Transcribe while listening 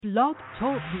Blog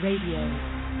Talk Radio.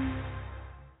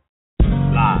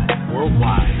 Live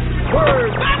worldwide.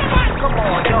 Word. Come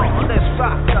on, y'all. Let's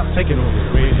rock up. Take it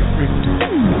over radio frequency.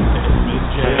 Miss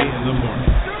J in the morning.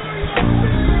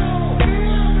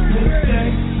 Miss J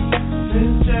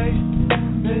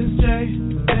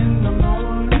in the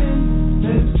morning.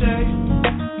 Miss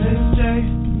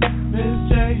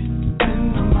J in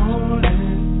the morning.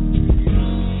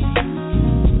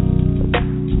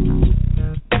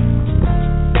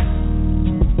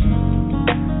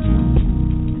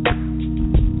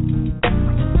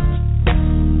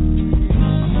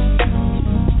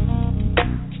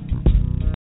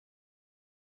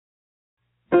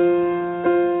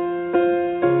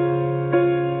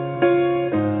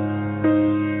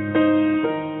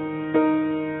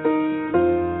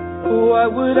 What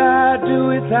would I do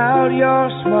without your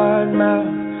smart mouth?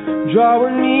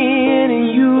 Drawing me in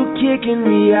and you kicking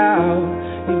me out.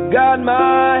 You got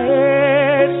my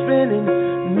head spinning,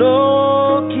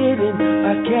 no kidding.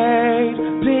 I can't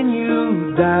pin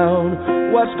you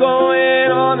down. What's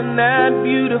going on in that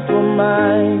beautiful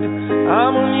mind?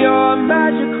 I'm on your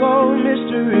magical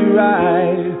mystery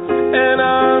ride, and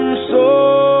I'm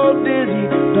so dizzy,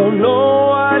 don't know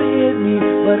what hit me,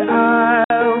 but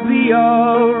I'll be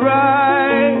alright.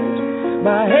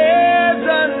 My head's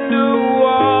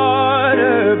underwater,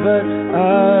 but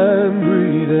I'm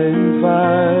breathing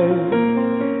fine.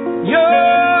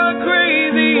 You're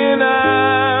crazy and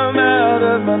I'm out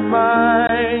of my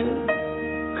mind,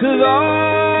 'cause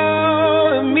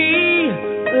all of me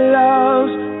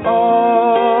loves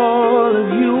all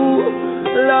of you.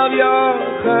 Love your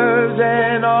curves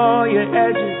and all your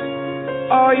edges,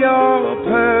 all your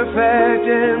perfect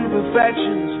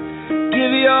imperfections.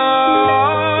 Give your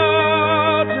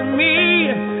all to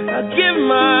me, I give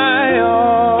my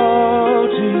all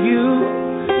to you.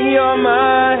 You're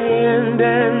my end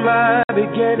and my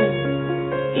beginning.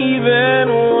 Even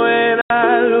when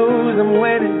I lose, I'm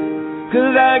winning,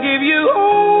 'cause I give you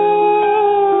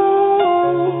all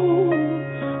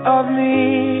of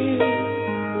me,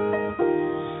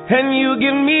 and you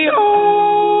give me all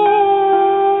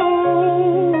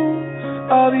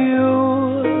of you.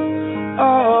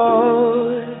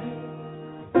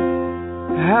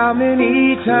 How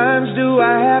many times do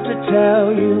I have to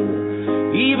tell you?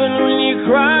 Even when you're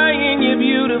crying, you're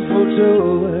beautiful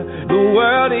too. The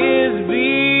world is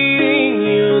beating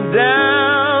you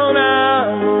down.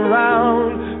 I'm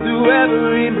around through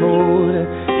every mood.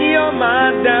 You're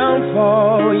my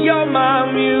downfall, you're my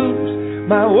muse,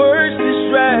 my worst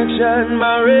distraction,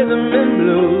 my rhythm and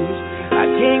blues. I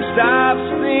can't stop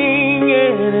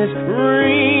singing, it's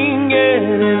ringing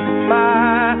in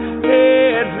my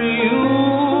head for you.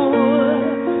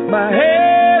 My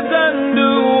head's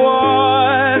underwater,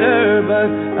 but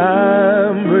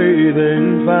I'm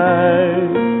breathing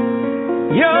fine.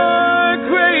 You're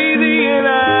crazy and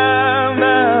I'm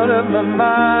out of my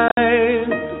mind,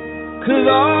 'cause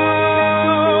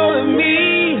all of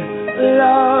me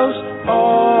loves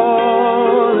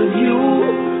all of you.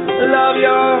 Love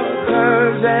your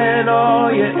curves and all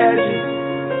your edges,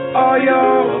 all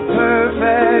your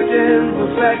perfect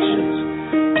imperfections.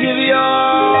 Give your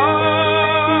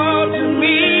all to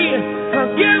me,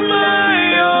 I'll give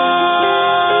my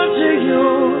all to you.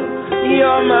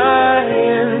 You're my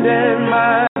end and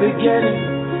my beginning.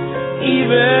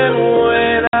 Even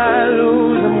when I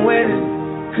lose, I'm winning,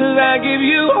 'cause I give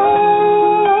you all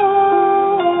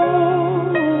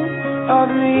of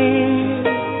me,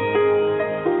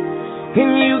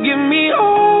 and you give me all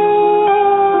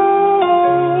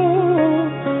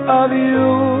of you.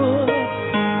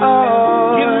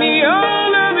 Give me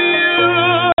all of you.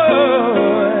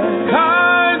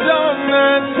 Cards on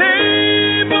the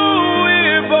table,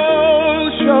 we're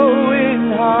both showing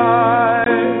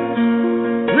hearts,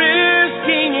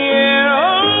 risking it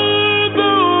all,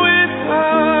 though it's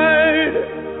hard,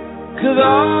 'cause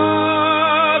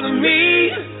all of me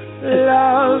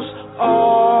loves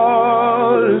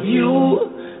all of you.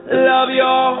 Love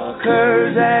your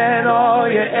curves and all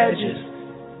your edges,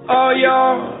 all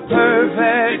your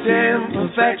perfect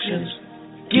imperfections.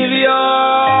 Give your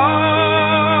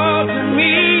all to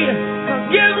me, I'll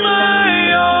give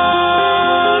my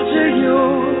all to you.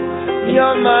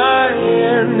 You're my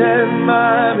end and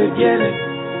my beginning.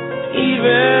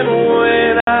 Even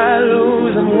when I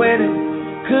lose, I'm winning,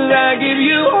 'cause I give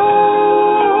you all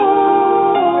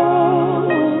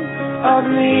of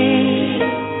me,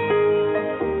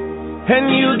 and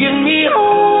you give me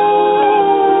all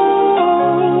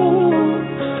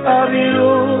of you.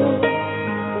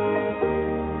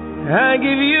 I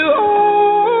give you all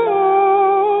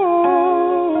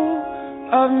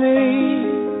of me,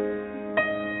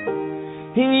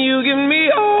 and you give me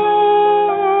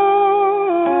all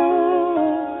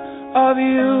of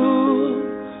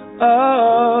you. Oh.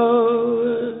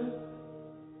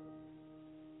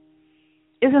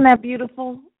 Isn't that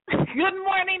beautiful? Good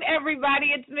morning, everybody.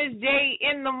 It's Miss J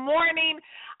in the morning.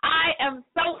 I am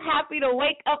so happy to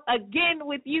wake up again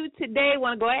with you today. I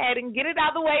want to go ahead and get it out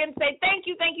of the way and say thank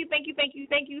you,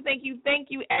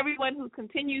 everyone who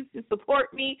continues to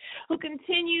support me, who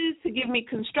continues to give me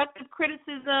constructive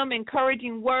criticism,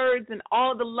 encouraging words, and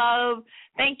all the love.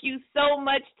 Thank you so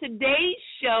much. Today's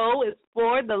show is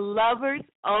for the lovers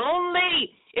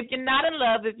only. If you're not in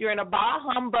love, if you're in a bah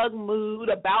humbug mood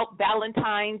about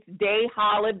Valentine's Day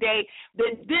holiday,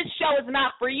 then this show is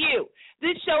not for you.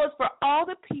 This show is for all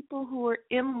the people who are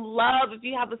in love. If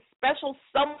you have a special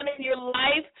someone in your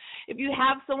life, if you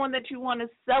have someone that you want to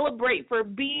celebrate for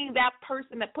being that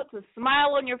person that puts a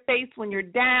smile on your face when you're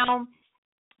down,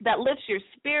 that lifts your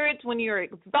spirits when you're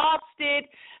exhausted,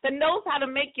 that knows how to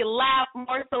make you laugh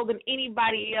more so than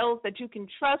anybody else, that you can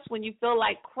trust when you feel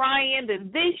like crying,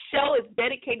 then this show is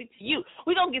dedicated to you.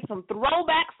 We're going to get some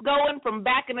throwbacks going from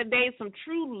back in the day, some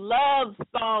true love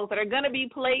songs that are going to be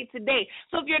played today.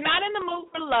 So if you're not in the mood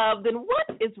for love, then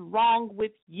what is wrong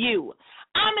with you?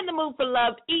 I'm in the mood for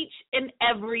love each and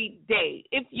every day.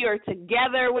 If you're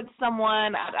together with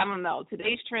someone, I don't know,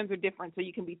 today's trends are different. So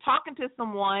you can be talking to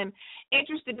someone,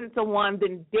 interested in someone,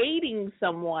 then dating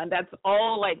someone. That's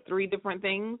all like three different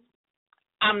things.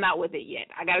 I'm not with it yet.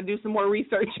 I got to do some more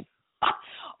research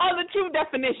on the true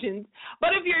definitions.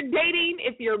 But if you're dating,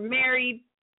 if you're married,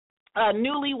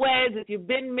 newlyweds, if you've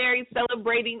been married,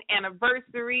 celebrating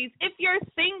anniversaries, if you're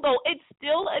single, it's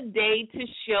still a day to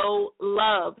show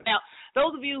love. Now,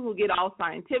 those of you who get all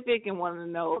scientific and want to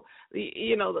know,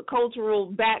 the cultural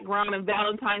background of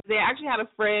Valentine's Day, I actually had a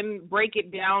friend break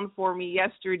it down for me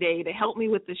yesterday to help me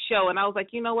with the show, and I was like,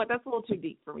 you know what, that's a little too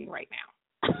deep for me right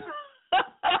now.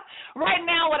 Right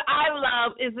now, what I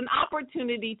love is an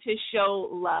opportunity to show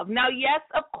love. Now, yes,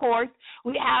 of course,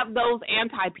 we have those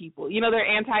anti-people. They're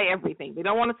anti-everything. They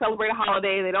don't want to celebrate a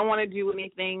holiday. They don't want to do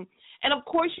anything. And, of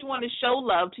course, you want to show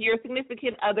love to your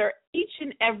significant other each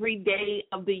and every day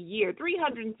of the year.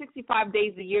 365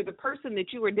 days a year, the person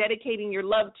that you are dedicating your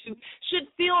love to should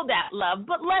feel that love.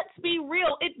 But let's be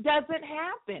real, it doesn't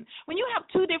happen. When you have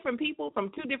two different people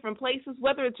from two different places,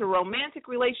 whether it's a romantic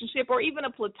relationship or even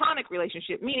a platonic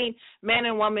relationship, meaning man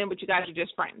and woman, but you guys are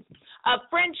just friends.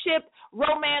 Friendship,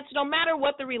 romance, no matter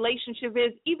what the relationship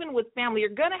is, even with family, you're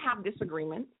going to have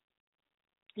disagreements.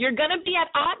 You're going to be at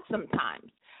odds sometimes.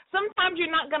 Sometimes you're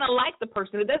not going to like the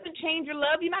person. It doesn't change your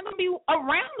love. You're not going to be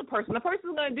around the person. The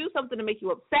person's going to do something to make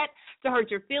you upset, to hurt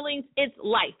your feelings. It's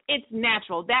life. It's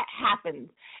natural. That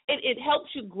happens. It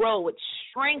helps you grow. It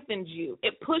strengthens you.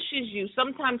 It pushes you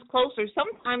sometimes closer.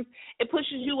 Sometimes it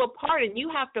pushes you apart, and you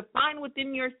have to find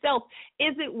within yourself,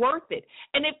 is it worth it?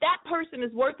 And if that person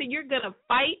is worth it, you're going to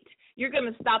fight. You're going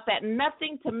to stop at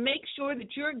nothing to make sure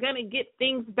that you're going to get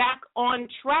things back on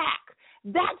track.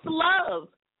 That's love.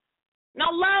 Now,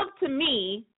 love to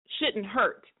me shouldn't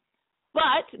hurt,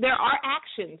 but there are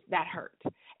actions that hurt,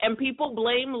 and people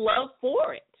blame love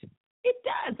for it. It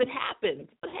does. It happens.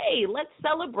 But, hey, let's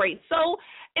celebrate. So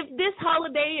if this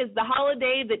holiday is the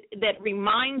holiday that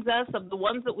reminds us of the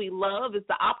ones that we love, is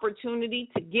the opportunity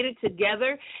to get it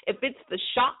together, if it's the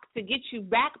shock to get you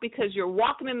back because you're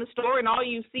walking in the store and all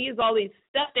you see is all these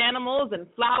stuffed animals and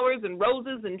flowers and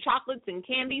roses and chocolates and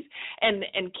candies and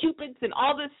cupids and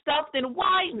all this stuff, then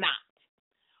why not?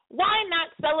 Why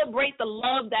not celebrate the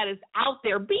love that is out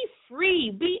there? Be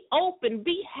free, be open,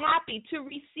 be happy to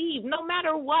receive no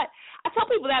matter what. I tell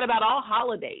people that about all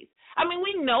holidays. I mean,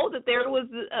 we know that there was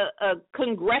a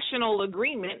congressional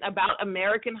agreement about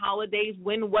American holidays,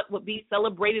 when what would be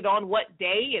celebrated on what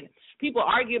day, and people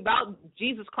argue about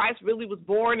Jesus Christ really was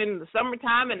born in the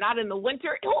summertime and not in the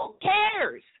winter. Who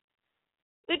cares?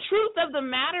 The truth of the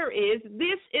matter is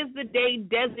this is the day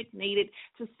designated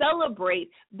to celebrate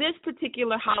this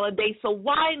particular holiday, so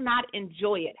why not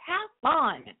enjoy it? Have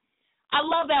fun. I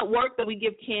love that work that we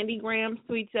give candygrams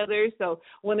to each other. So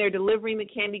when they're delivering the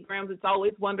candygrams, it's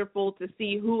always wonderful to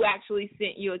see who actually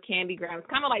sent you a candygram. It's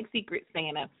kind of like Secret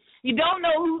Santa. You don't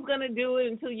know who's going to do it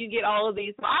until you get all of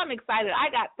these. So I'm excited.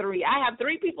 I got 3. I have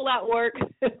 3 people at work.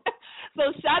 So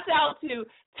shout out to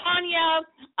Tanya,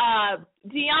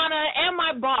 Deanna, and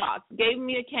my boss gave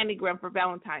me a candygram for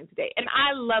Valentine's Day, and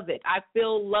I love it. I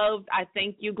feel loved. I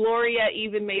thank you. Gloria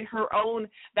even made her own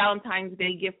Valentine's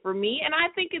Day gift for me, and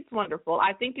I think it's wonderful.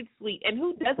 I think it's sweet. And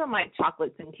who doesn't like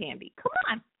chocolates and candy? Come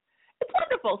on. It's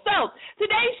wonderful. So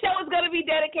today's show is going to be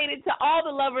dedicated to all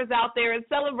the lovers out there in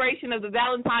celebration of the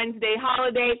Valentine's Day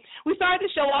holiday. We started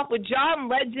the show off with John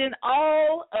Legend,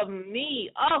 All of Me.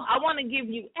 Oh, I want to give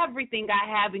you everything I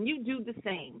have, and you do the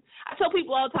same. I tell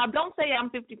people all the time, don't say I'm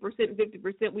 50%,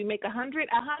 50%. We make 100,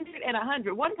 100, and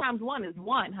 100. 1 times 1 is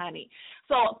 1, honey.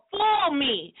 So a full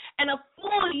me and a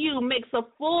full you makes a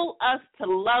full us to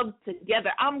love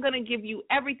together. I'm going to give you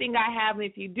everything I have, and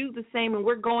if you do the same and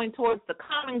we're going towards the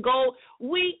common goal,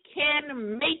 we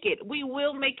can make it. We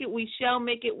will make it. We shall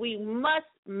make it. We must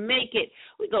make it.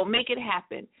 We go make it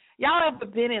happen. Y'all ever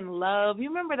been in love? You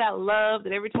remember that love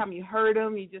that every time you heard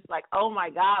him, you just like, oh, my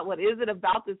God, what is it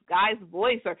about this guy's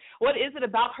voice? Or what is it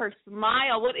about her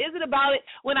smile? What is it about it?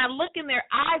 When I look in their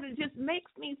eyes, it just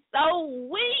makes me so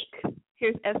weak.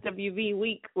 Here's SWV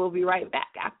Week. We'll be right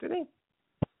back after this.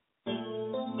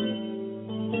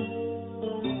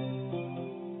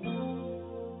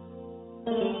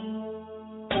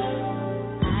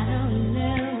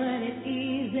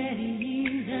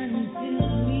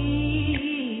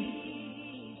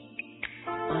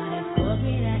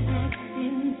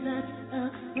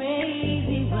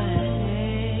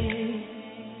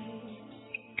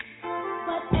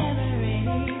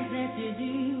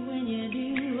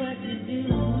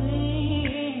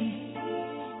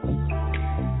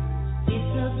 It's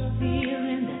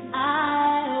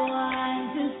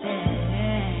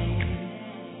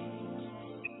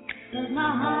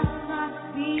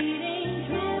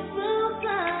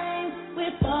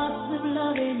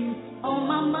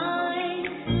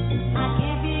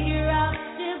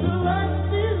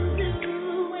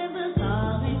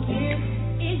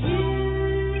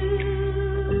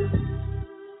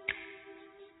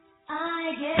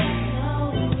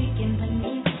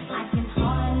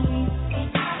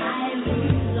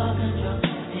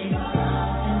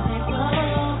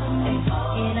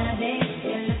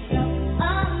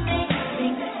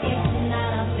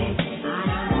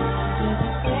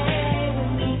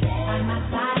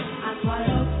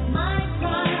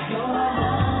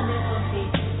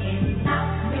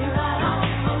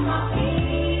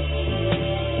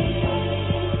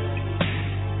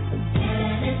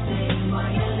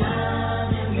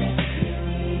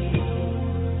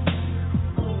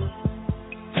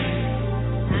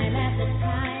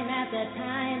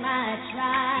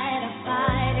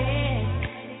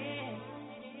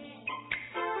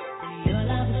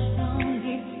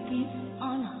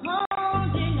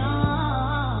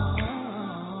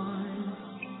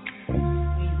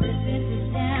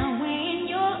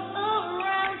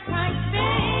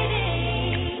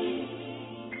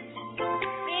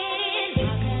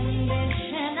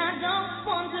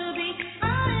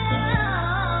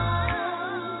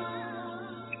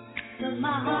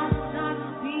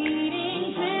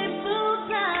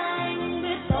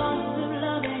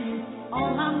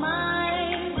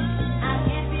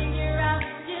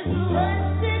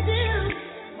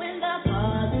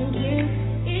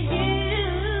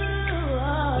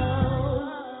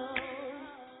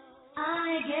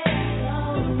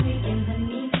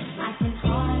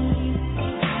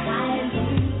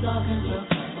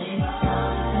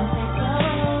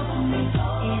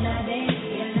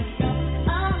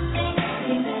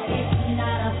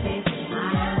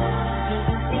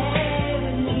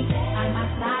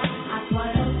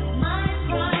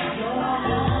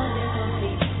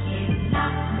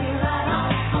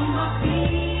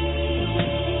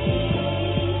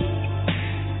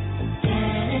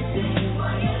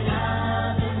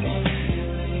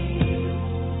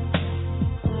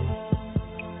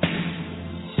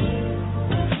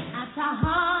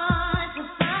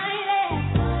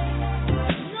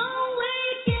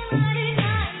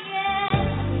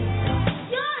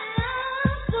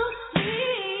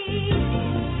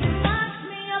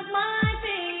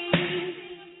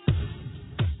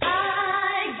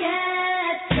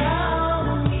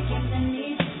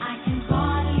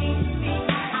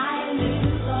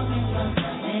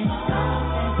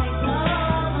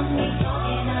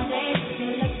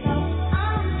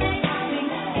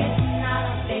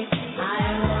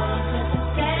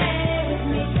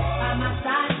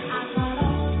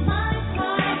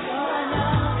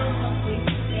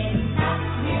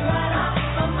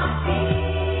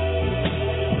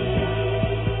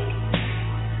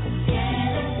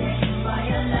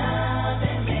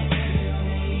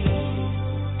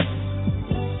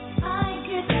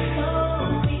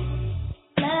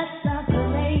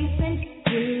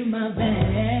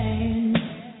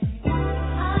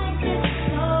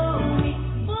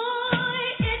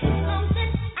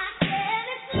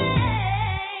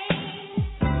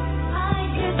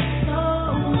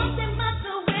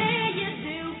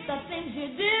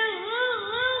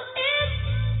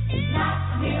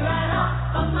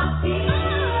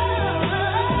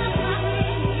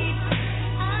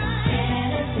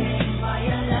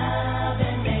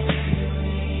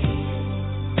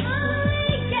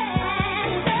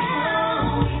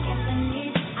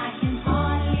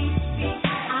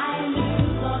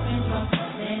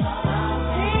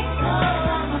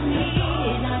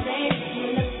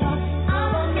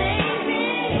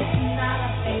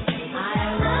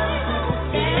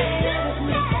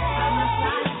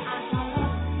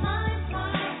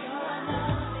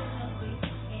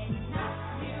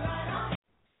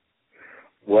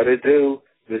What it do?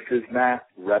 This is Matt,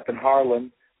 repping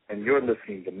Harlem, and you're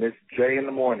listening to Miss J in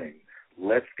the Morning.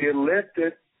 Let's get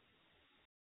lifted.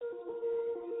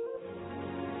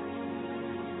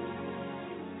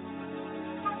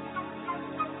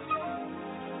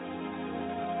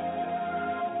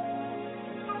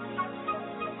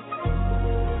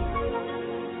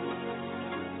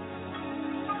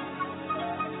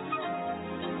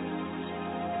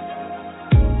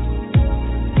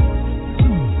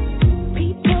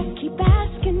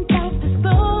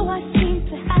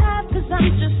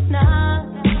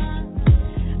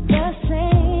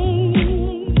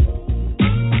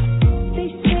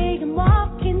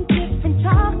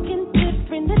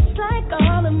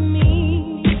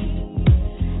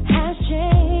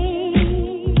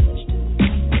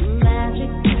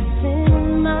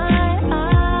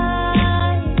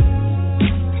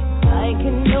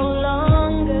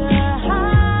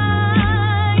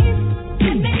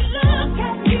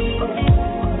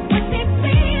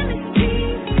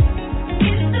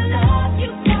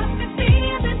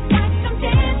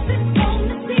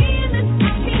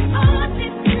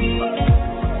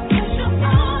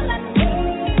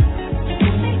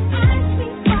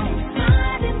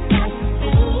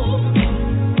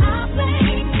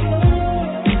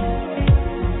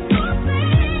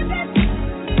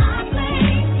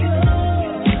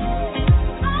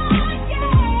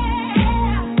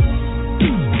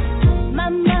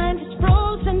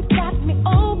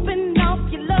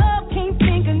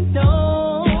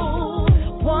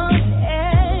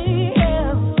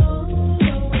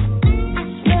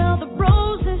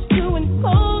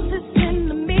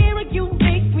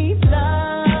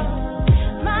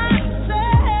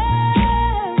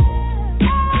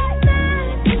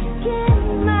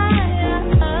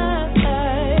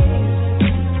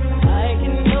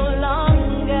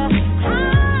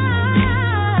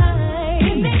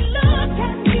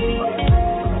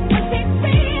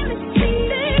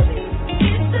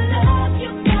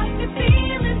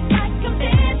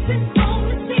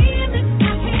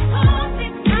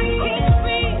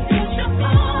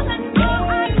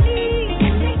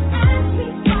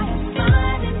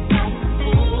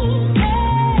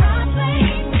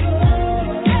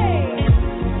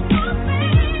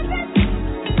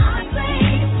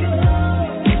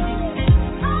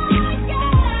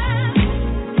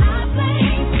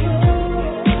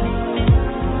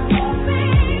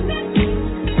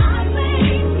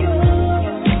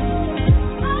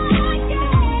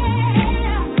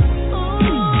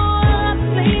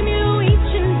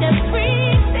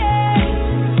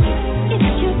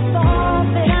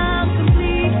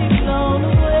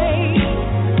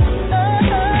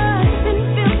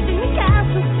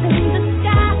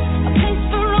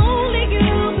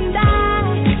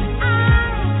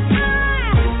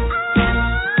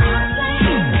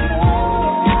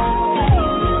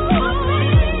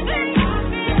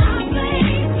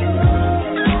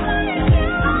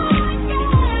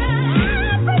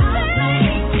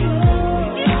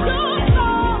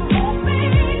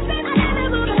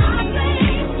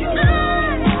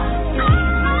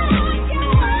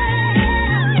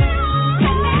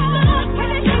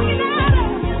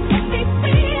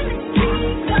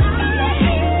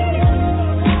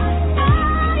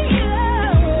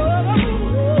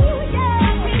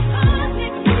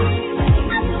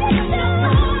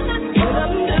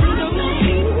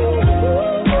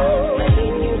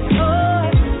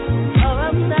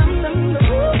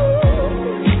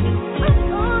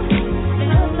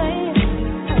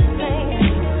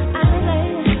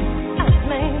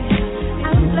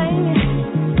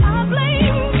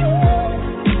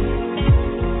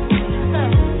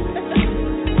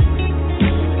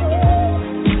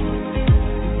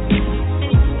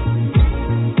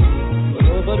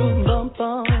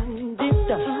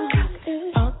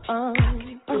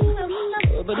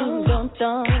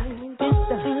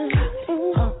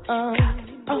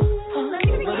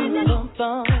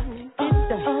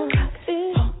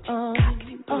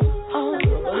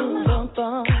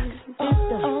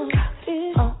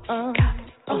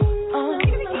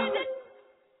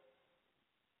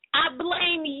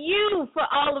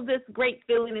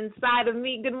 Inside of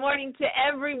me. Good morning to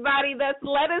everybody that's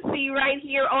Let Us See right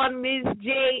here on Miss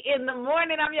J in the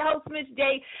Morning. I'm your host, Miss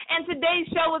J, and today's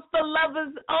show is for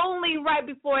lovers only. Right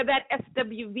before that,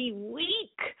 SWV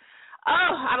week.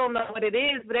 Oh, I don't know what it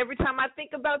is, but every time I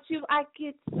think about you, I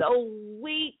get so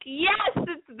weak. Yes,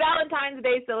 it's Valentine's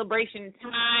Day celebration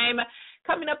time.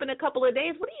 coming up in a couple of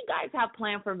days. What do you guys have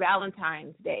planned for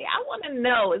Valentine's Day? I want to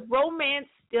know, is romance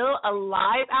still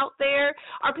alive out there?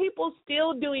 Are people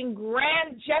still doing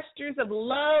grand gestures of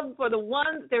love for the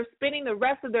ones they're spending the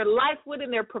rest of their life with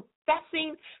and they're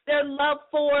professing their love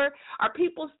for? Are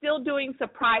people still doing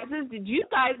surprises? Did you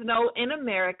guys know in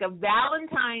America,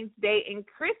 Valentine's Day and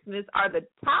Christmas are the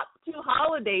top two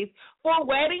holidays for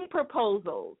wedding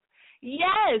proposals?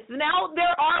 Yes. Now,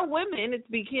 there are women, it's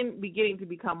beginning to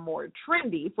become more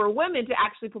trendy for women to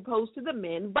actually propose to the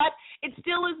men, but it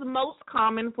still is most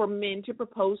common for men to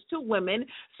propose to women.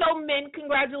 So, men,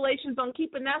 congratulations on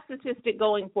keeping that statistic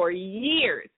going for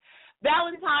years.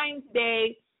 Valentine's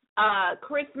Day,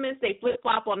 Christmas, they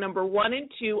flip-flop on number 1 and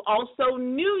 2. Also,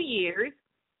 New Year's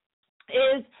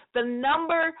is the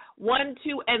number 1,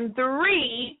 2, and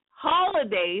 3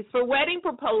 holidays for wedding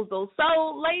proposals.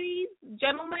 So, ladies,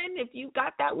 gentlemen, if you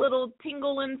got that little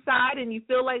tingle inside and you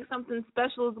feel like something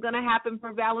special is going to happen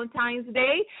for Valentine's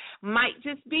Day, might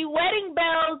just be wedding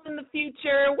bells in the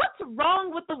future. What's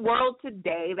wrong with the world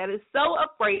today that is so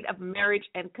afraid of marriage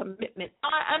and commitment?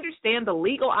 I understand the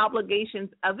legal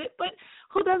obligations of it, but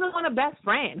who doesn't want a best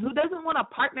friend? Who doesn't want a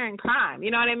partner in crime?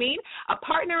 You know what I mean? A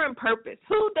partner in purpose.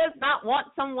 Who does not want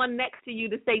someone next to you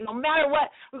to say, no matter what,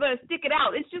 we're going to stick it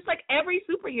out? It's just like every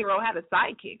superhero had a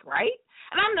sidekick, right?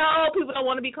 And I know people don't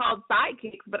want to be called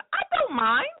sidekicks, but I don't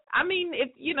mind. I mean,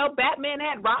 if, Batman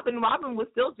had Robin, Robin was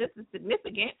still just as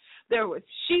significant. There was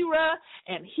She-Ra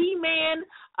and He-Man,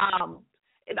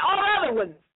 and all other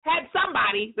ones had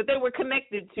somebody that they were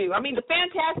connected to. I mean, the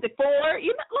Fantastic Four,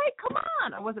 come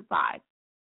on. Or was it 5?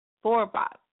 4 or 5?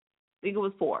 I think it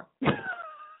was 4.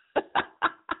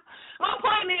 My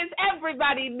point is,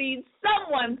 everybody needs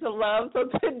someone to love. So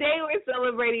today we're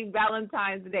celebrating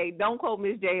Valentine's Day. Don't quote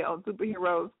Miss J on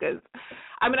superheroes because,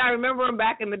 I remember him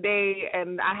back in the day,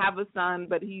 and I have a son,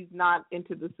 but he's not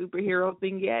into the superhero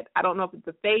thing yet. I don't know if it's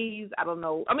a phase. I don't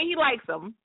know. He likes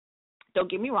them. Don't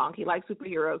get me wrong, he likes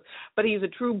superheroes, but he's a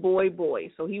true boy,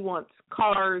 so he wants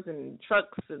cars and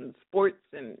trucks and sports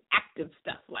and active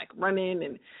stuff like running,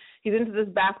 and he's into this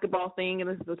basketball thing, and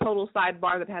this is a total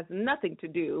sidebar that has nothing to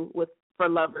do with for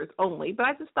lovers only, but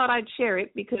I just thought I'd share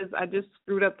it because I just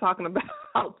screwed up talking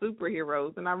about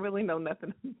superheroes, and I really know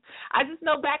nothing. I just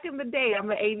know back in the day,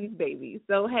 I'm an 80s baby,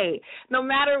 so hey, no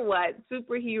matter what,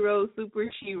 superheroes,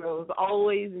 super sheroes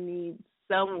always need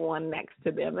someone next to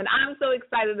them. And I'm so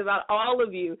excited about all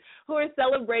of you who are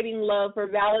celebrating love for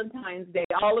Valentine's Day,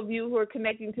 all of you who are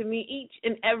connecting to me each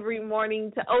and every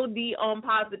morning to OD on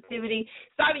positivity.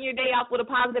 Starting your day off with a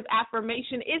positive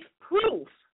affirmation is proof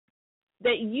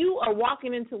that you are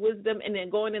walking into wisdom and then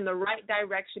going in the right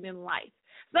direction in life.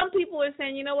 Some people are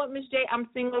saying, you know what, Miss J, I'm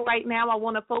single right now. I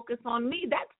want to focus on me.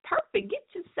 That's perfect. Get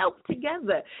yourself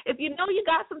together. If you know you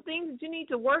got some things that you need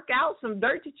to work out, some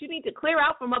dirt that you need to clear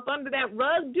out from up under that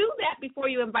rug, do that before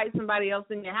you invite somebody else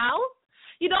in your house.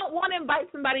 You don't want to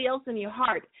invite somebody else in your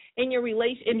heart, in your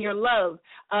relation, in your love,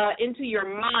 into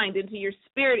your mind, into your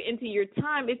spirit, into your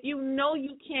time, if you know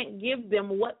you can't give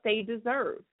them what they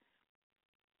deserve.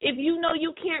 If you know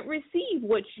you can't receive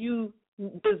what you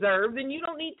deserve, then you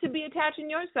don't need to be attaching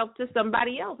yourself to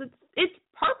somebody else. It's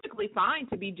perfectly fine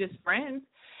to be just friends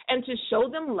and to show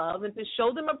them love and to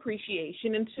show them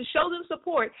appreciation and to show them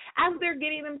support as they're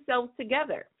getting themselves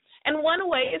together. And one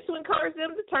way is to encourage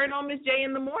them to turn on Miss J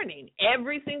in the morning,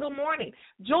 every single morning.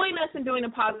 Join us in doing a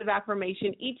positive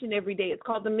affirmation each and every day. It's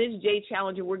called the Miss J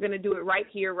Challenge, and we're going to do it right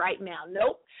here, right now.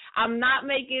 Nope, I'm not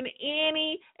making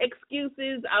any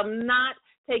excuses. I'm not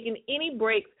taking any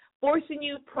breaks, forcing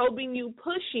you, probing you,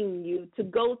 pushing you to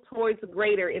go towards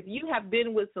greater. If you have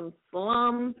been with some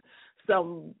slums,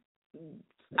 some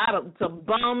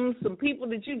bums, some people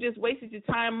that you just wasted your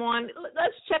time on,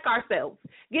 let's check ourselves,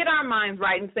 get our minds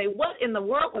right and say, what in the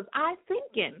world was I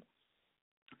thinking?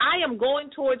 I am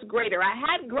going towards greater. I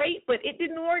had great, but it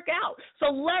didn't work out. So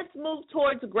let's move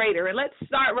towards greater, and let's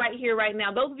start right here, right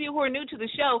now. Those of you who are new to the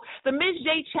show, the Ms.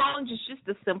 J Challenge is just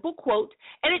a simple quote,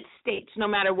 and it states, no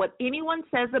matter what anyone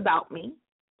says about me,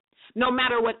 no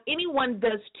matter what anyone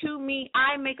does to me,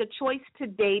 I make a choice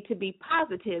today to be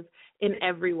positive in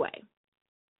every way.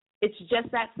 It's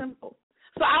just that simple.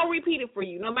 So I'll repeat it for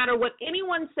you. No matter what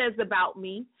anyone says about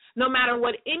me, no matter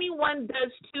what anyone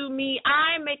does to me,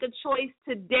 I make a choice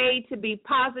today to be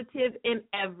positive in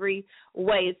every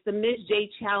way. It's the Miss J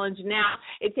Challenge. Now,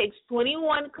 it takes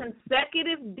 21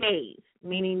 consecutive days,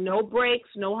 meaning no breaks,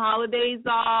 no holidays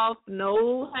off,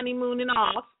 no honeymooning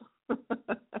off,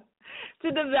 to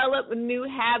develop new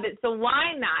habits. So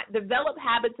why not develop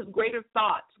habits of greater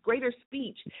thoughts, greater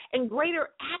speech, and greater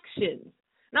actions?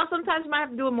 Now, sometimes you might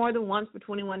have to do it more than once for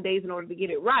 21 days in order to get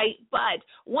it right, but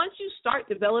once you start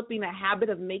developing a habit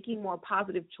of making more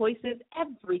positive choices,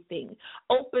 everything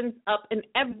opens up and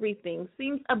everything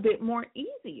seems a bit more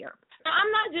easier. Now,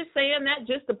 I'm not just saying that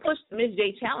just to push the Ms.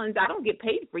 J Challenge. I don't get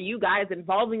paid for you guys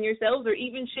involving yourselves or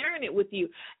even sharing it with you.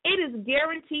 It is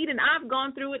guaranteed, and I've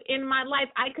gone through it in my life.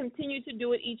 I continue to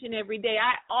do it each and every day.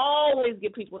 I always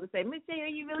get people to say, Ms. J, are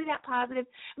you really that positive?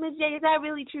 Ms. J, is that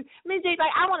really true? Ms. J's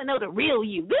like, I want to know the real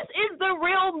you. This is the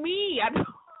real me. I don't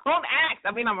act.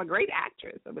 I mean, I'm a great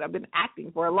actress. I mean, I've been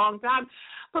acting for a long time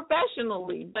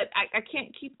professionally, but I can't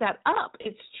keep that up.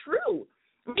 It's true.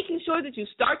 Making sure that you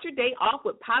start your day off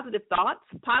with positive thoughts,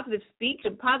 positive speech,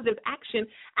 and positive action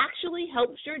actually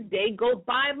helps your day go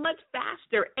by much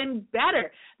faster and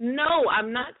better. No,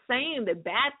 I'm not saying that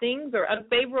bad things or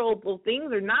unfavorable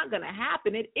things are not going to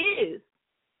happen. It is.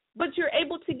 But you're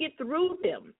able to get through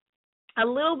them a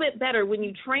little bit better when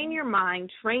you train your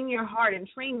mind, train your heart, and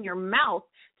train your mouth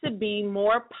to be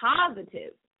more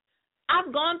positive.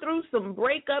 I've gone through some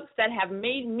breakups that have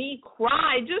made me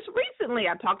cry just recently.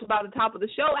 I talked about at the top of the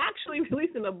show, actually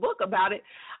releasing a book about it.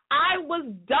 I was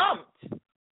dumped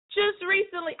just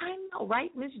recently. I know, right,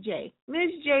 Miss J? Miss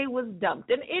J was dumped,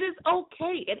 and it is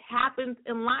okay. It happens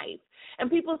in life. And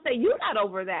people say, you're not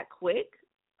over that quick.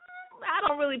 I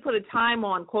don't really put a time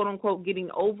on, quote, unquote, getting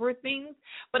over things,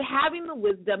 but having the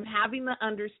wisdom, having the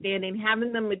understanding,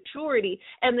 having the maturity,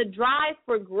 and the drive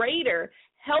for greater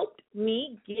helped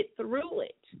me get through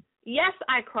it. Yes,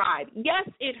 I cried. Yes,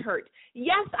 it hurt.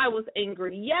 Yes, I was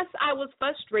angry. Yes, I was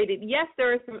frustrated. Yes,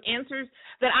 there are some answers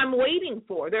that I'm waiting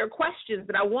for. There are questions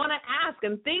that I want to ask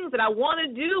and things that I want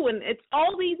to do, and it's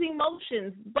all these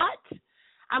emotions, but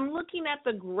I'm looking at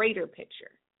the greater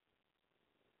picture.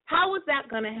 How is that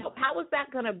going to help? How is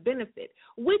that going to benefit?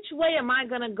 Which way am I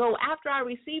going to go after I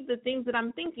receive the things that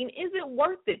I'm thinking? Is it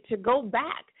worth it to go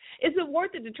back? Is it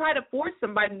worth it to try to force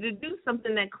somebody to do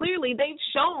something that clearly they've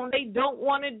shown they don't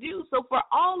want to do? So for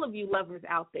all of you lovers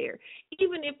out there,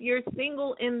 even if you're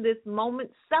single in this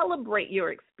moment, celebrate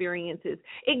your experiences.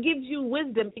 It gives you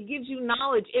wisdom. It gives you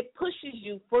knowledge. It pushes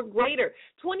you for greater.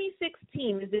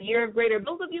 2016 is the year of greater.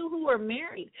 Those of you who are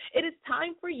married, it is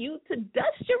time for you to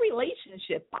dust your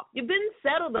relationship off. You've been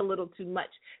settled a little too much.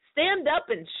 Stand up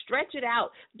and stretch it out.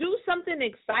 Do something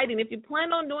exciting. If you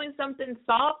plan on doing something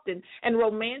soft and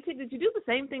romantic, did you do the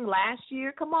same thing last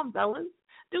year? Come on, fellas.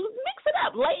 Mix it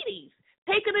up. Ladies,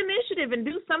 take an initiative and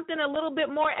do something a little bit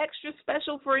more extra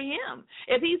special for him.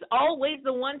 If he's always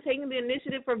the one taking the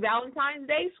initiative for Valentine's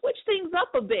Day, switch things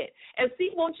up a bit and see,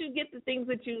 won't you get the things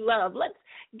that you love? Let's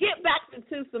get back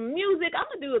to some music. I'm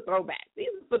going to do a throwback. These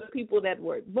are for the people that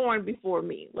were born before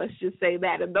me. Let's just say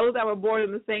that. And those that were born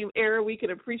in the same era, we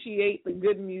can appreciate the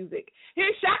good music.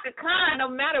 Here's Shaka Khan. No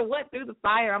matter what, through the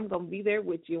fire, I'm going to be there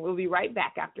with you. We'll be right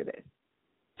back after this.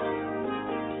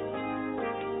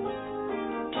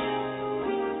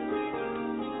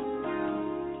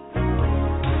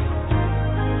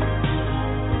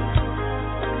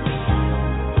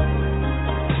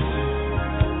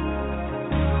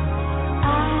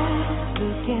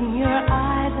 In your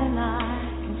eyes and I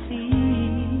can see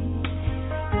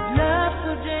there's love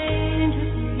so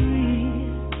dangerously.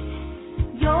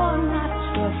 You're not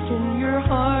trusting your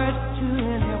heart to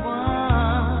anyone.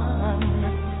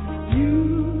 You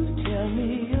tell me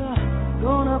you're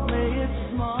gonna play it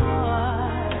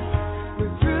smart.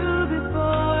 We're through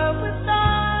before we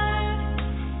start,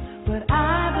 but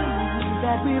I believe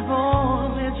that we've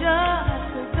only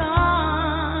just begun.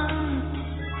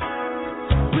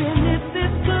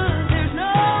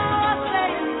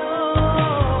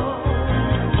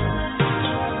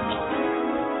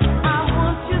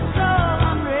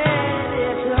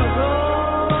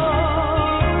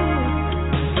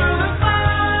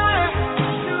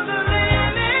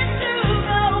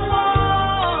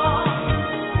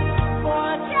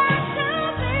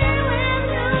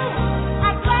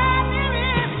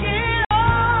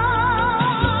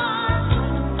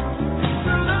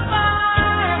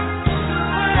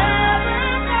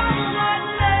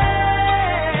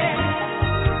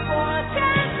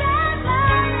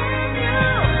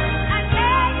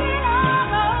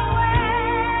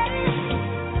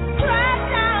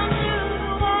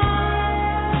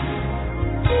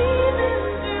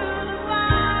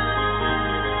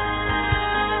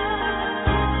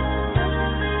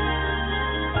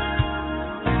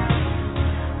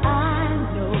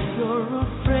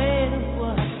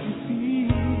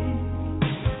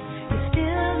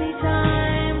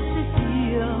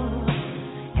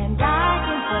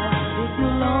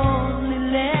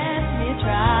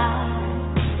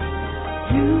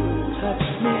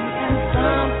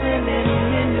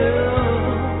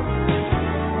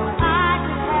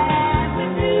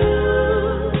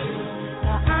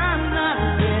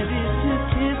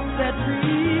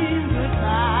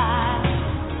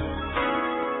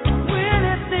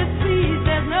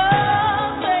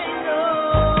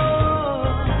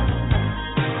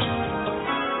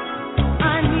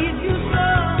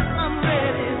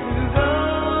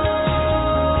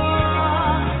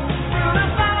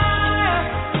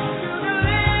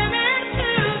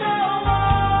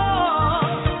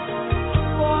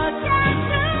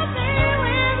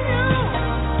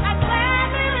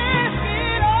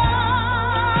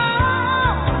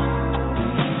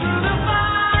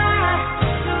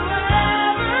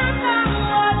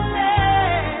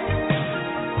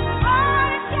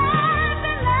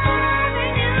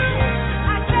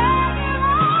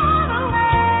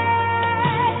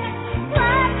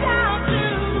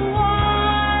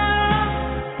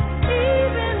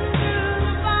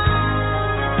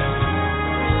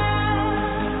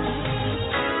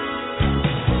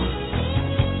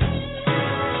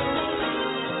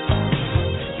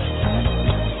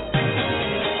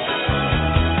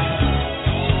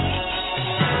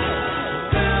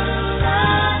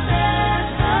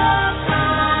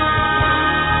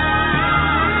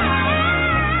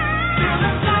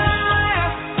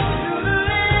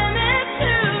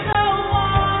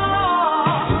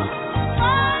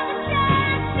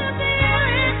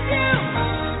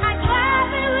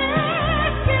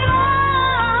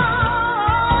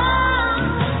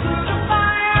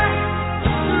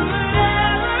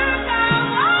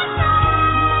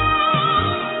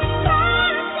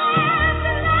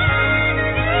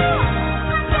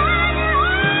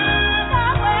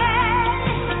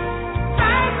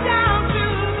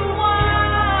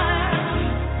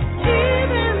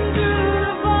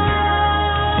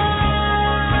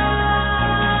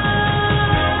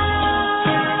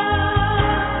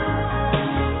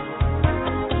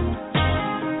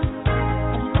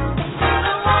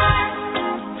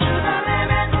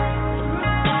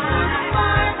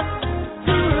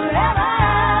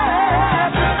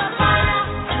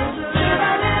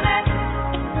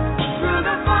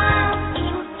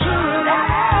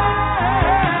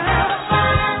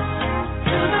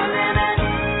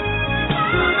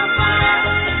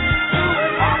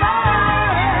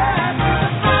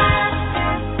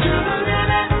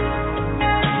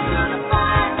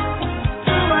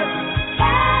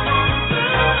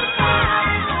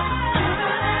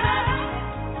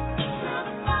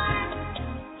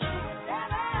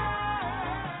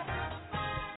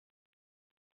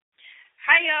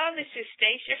 y'all. This is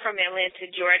Stacia from Atlanta,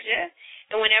 Georgia.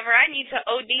 And whenever I need to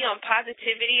OD on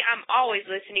positivity, I'm always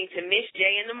listening to Miss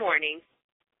J in the morning.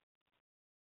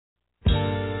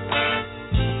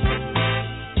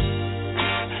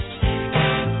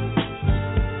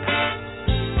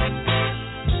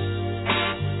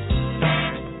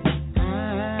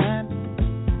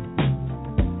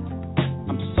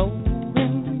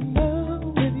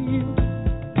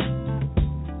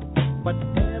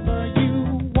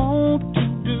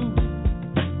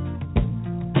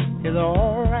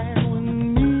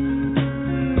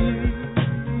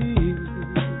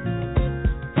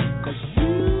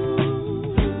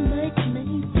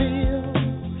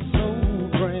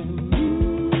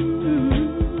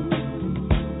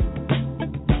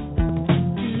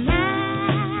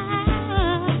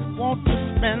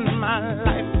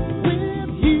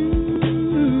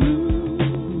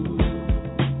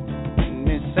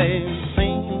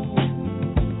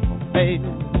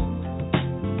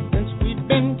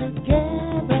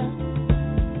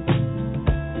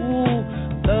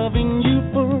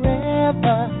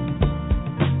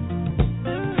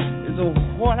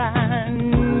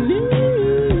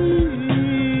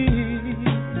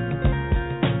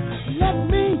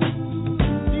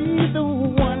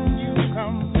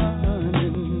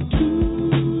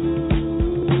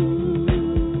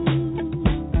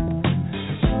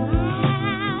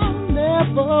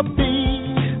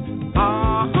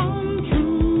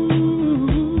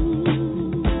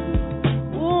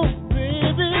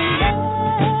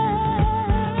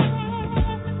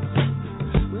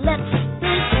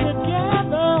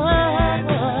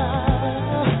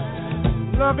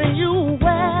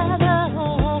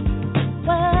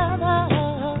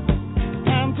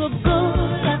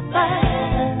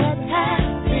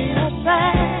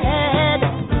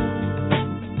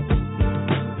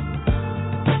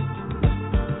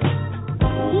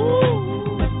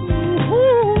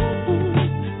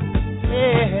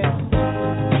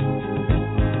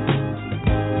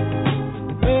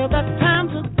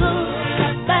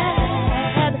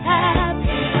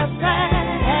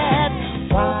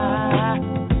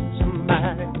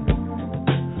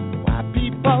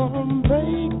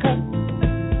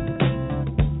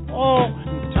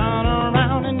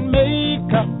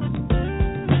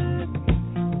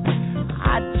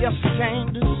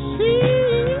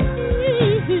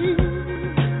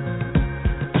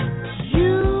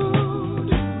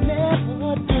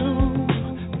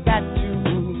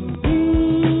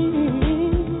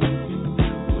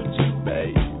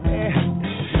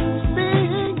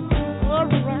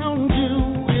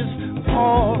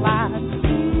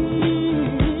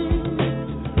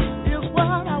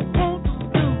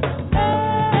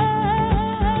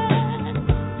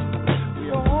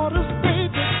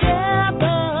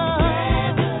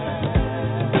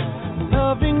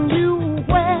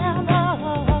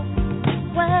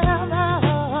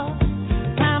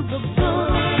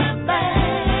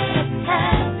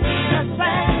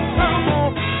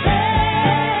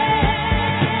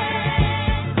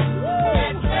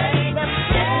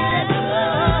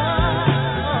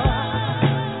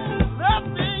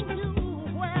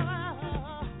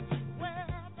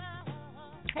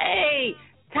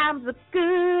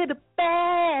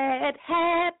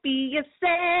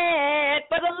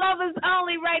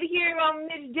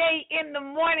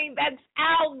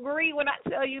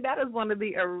 One of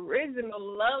the original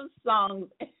love songs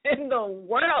in the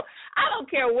world. I don't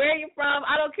care where you're from.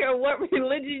 I don't care what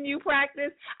religion you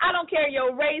practice. I don't care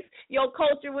your race, your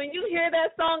culture. When you hear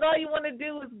that song, all you want to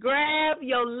do is grab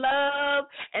your love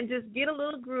and just get a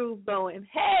little groove going.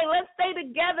 Hey, let's stay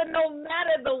together no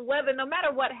matter the weather, no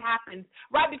matter what happens.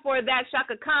 Right before that,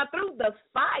 Shaka Khan, Through the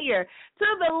Fire. To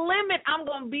the limit, I'm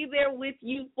going to be there with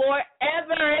you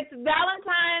forever. It's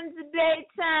Valentine's Day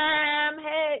time.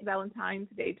 Hey, Valentine's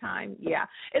Day time. Yeah,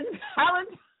 it's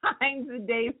Valentine's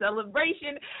Day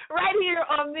celebration right here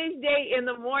on Miss J in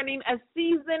the morning, a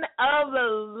season of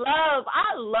love.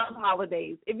 I love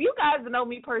holidays. If you guys know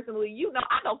me personally, you know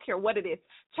I don't care what it is.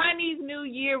 Chinese New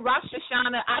Year, Rosh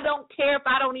Hashanah, I don't care if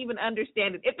I don't even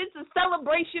understand it. If it's a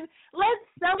celebration, let's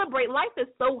celebrate. Life is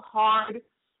so hard.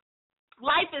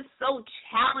 Life is so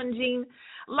challenging.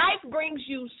 Life brings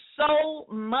you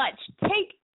so much.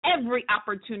 Take every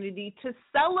opportunity to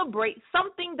celebrate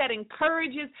something that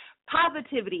encourages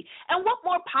positivity. And what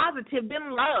more positive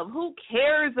than love? Who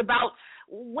cares about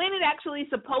when it actually is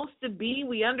supposed to be?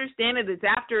 We understand that it's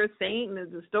after a saint, and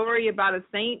there's a story about a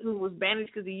saint who was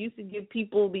banished because he used to give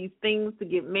people these things to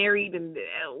get married. And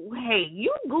hey,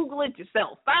 you Google it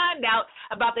yourself. Find out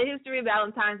about the history of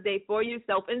Valentine's Day for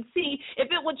yourself and see if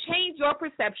it will change your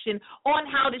perception on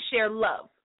how to share love.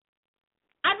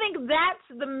 I think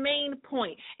that's the main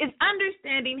point, is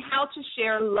understanding how to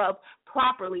share love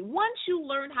properly. Once you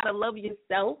learn how to love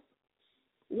yourself,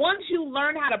 once you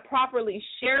learn how to properly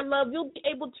share love, you'll be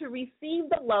able to receive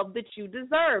the love that you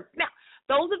deserve. Now,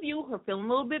 those of you who are feeling a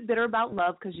little bit bitter about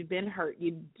love because you've been hurt,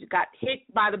 you got hit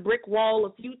by the brick wall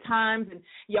a few times, and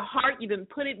your heart, you done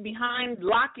put it behind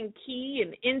lock and key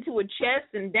and into a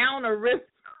chest and down a river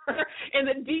in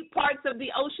the deep parts of the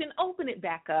ocean, open it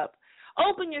back up.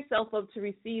 Open yourself up to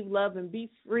receive love and be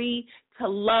free to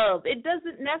love. It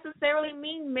doesn't necessarily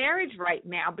mean marriage right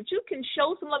now, but you can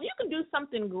show some love. You can do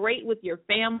something great with your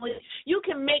family. You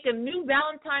can make a new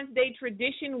Valentine's Day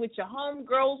tradition with your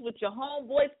homegirls, with your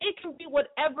homeboys. It can be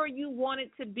whatever you want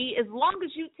it to be, as long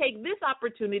as you take this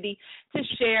opportunity to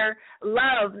share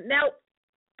love. Now,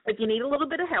 if you need a little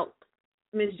bit of help,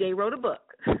 Ms. J wrote a book.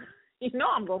 You know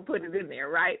I'm going to put it in there,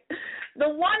 right? The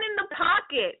One in the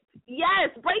Pocket.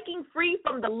 Yes, breaking free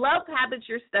from the love habits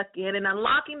you're stuck in and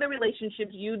unlocking the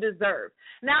relationships you deserve.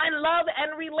 Now, in love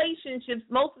and relationships,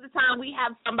 most of the time we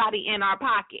have somebody in our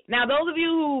pocket. Now, those of you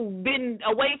who've been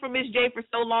away from Miss J for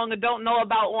so long and don't know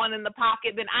about One in the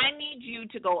Pocket, then I need you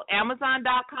to go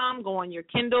Amazon.com, go on your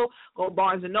Kindle, go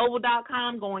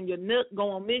BarnesandNoble.com, go on your Nook,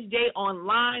 go on Miss J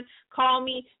online, call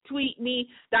me, tweet me,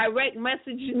 direct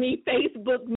message me,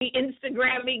 Facebook me,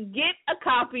 Instagram me, get a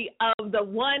copy of the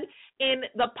One in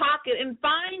the Pocket and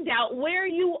find out where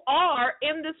you are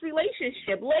in this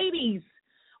relationship. Ladies,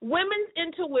 women's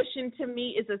intuition to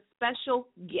me is a special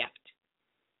gift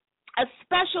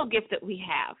that we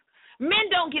have.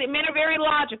 Men don't get it. Men are very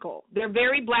logical. They're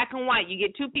very black and white. You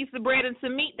get 2 pieces of bread and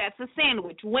some meat, that's a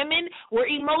sandwich. Women, we're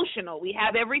emotional. We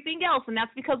have everything else, and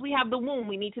that's because we have the womb.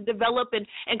 We need to develop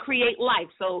and create life.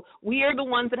 So we are the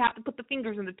ones that have to put the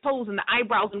fingers and the toes and the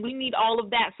eyebrows, and we need all of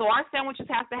that. So our sandwiches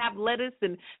have to have lettuce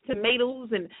and tomatoes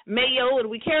and mayo, and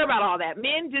we care about all that.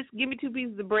 Men, just give me 2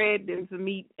 pieces of bread and some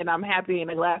meat, and I'm happy, and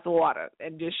a glass of water,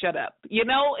 and just shut up. You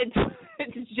know,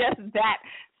 it's just that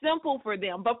simple for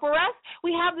them. But for us,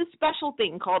 we have this special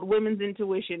thing called women's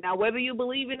intuition. Now, whether you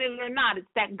believe in it or not, it's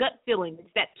that gut feeling.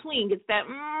 It's that twing. It's that,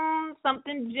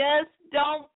 something just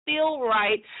don't feel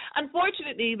right.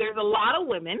 Unfortunately, there's a lot of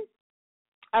women,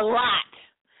 a lot.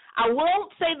 I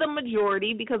won't say the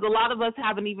majority because a lot of us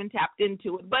haven't even tapped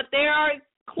into it, but there are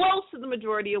close to the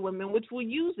majority of women which will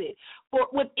use it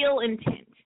with ill intent.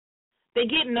 They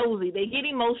get nosy, they get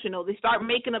emotional, they start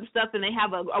making up stuff, and they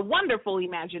have a wonderful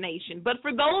imagination. But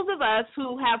for those of us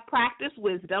who have practiced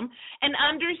wisdom and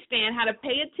understand how to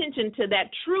pay attention to that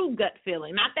true gut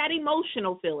feeling, not that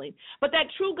emotional feeling, but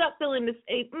that true gut feeling to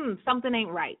say, something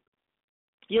ain't right.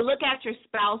 You look at your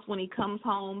spouse when he comes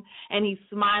home and he's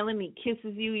smiling, he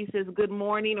kisses you, he says good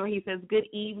morning or he says good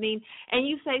evening, and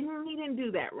you say, he didn't do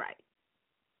that right.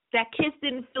 That kiss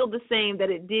didn't feel the same that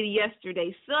it did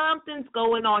yesterday. Something's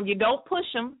going on. You don't push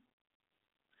him.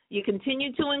 You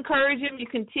continue to encourage him. You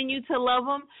continue to love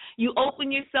him. You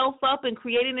open yourself up and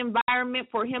create an environment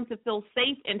for him to feel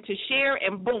safe and to share,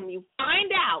 and boom, you find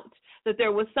out that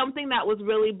there was something that was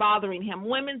really bothering him.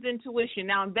 Women's intuition.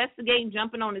 Now, investigating,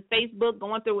 jumping on his Facebook,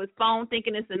 going through his phone,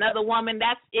 thinking it's another woman,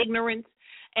 that's ignorance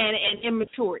and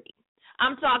immaturity.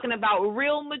 I'm talking about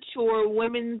real mature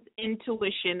women's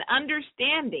intuition,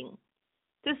 understanding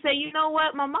to say, you know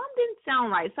what, my mom didn't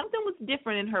sound right. Something was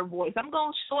different in her voice. I'm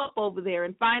going to show up over there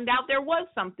and find out there was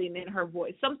something in her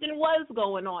voice. Something was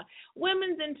going on.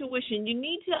 Women's intuition, you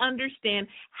need to understand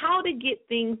how to get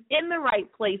things in the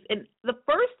right place. And the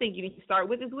first thing you need to start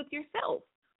with is with yourself.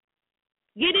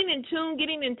 Getting in tune,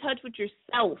 getting in touch with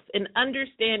yourself and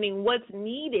understanding what's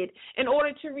needed in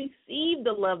order to receive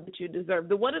the love that you deserve.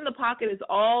 The One in the Pocket is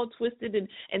all twisted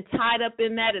and tied up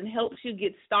in that and helps you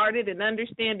get started in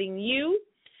understanding you.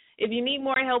 If you need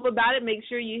more help about it, make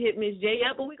sure you hit Ms. J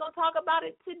up, but we're going to talk about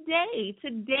it today.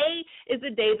 Today is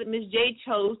the day that Ms. J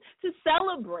chose to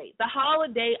celebrate the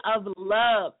holiday of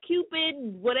love.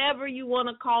 Cupid, whatever you want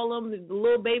to call them, the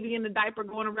little baby in the diaper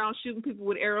going around shooting people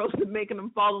with arrows and making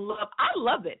them fall in love. I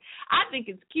love it. I think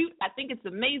it's cute. I think it's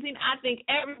amazing. I think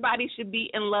everybody should be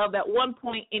in love at one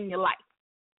point in your life.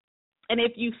 And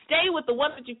if you stay with the one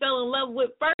that you fell in love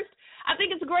with first, I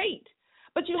think it's great.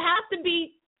 But you have to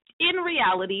be in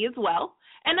reality as well,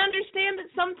 and understand that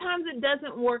sometimes it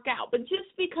doesn't work out. But just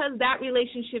because that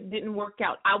relationship didn't work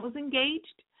out, I was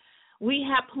engaged, we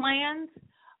had plans,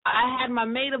 I had my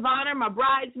maid of honor, my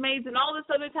bridesmaids, and all this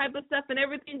other type of stuff, and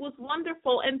everything was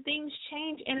wonderful, and things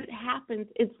change, and it happens.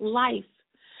 It's life.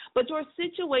 But your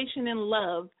situation in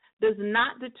love does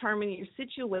not determine your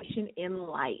situation in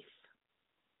life.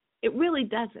 It really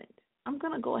doesn't. I'm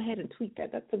going to go ahead and tweet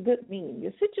that. That's a good meme.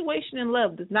 Your situation in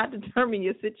love does not determine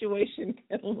your situation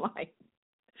in life.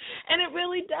 And it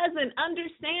really doesn't.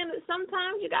 Understand that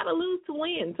sometimes you got to lose to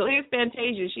win. So here's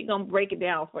Fantasia. She's going to break it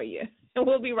down for you. And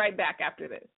we'll be right back after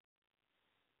this.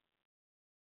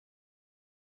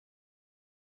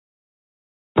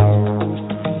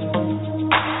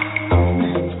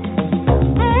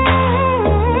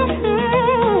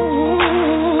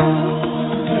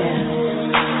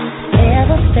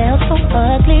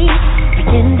 Ugly,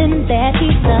 pretending that he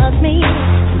loves me.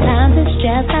 Sometimes it's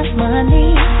just not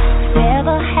money.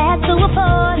 Never had to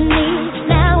afford me.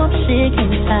 Now I'm sick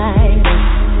and tired.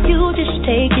 You just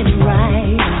taking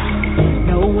right.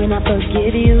 Knowing I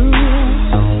forgive you.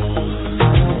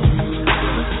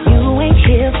 You ain't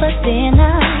here for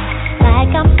dinner,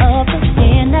 like I'm up for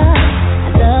dinner.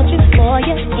 I loved you for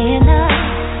your inner.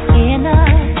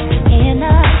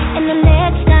 And the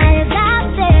next guy is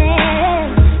out there.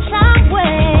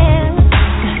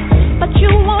 But you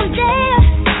won't dare,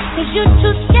 'cause you're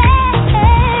too scared.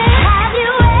 Have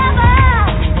you ever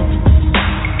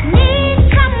need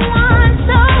someone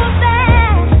so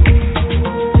bad,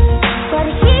 but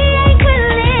he ain't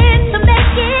willing to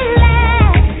make it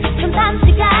last? Sometimes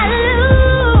you gotta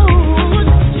lose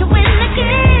to win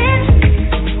again.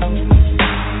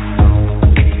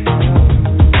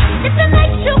 If it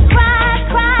makes you cry,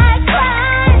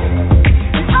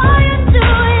 and all you do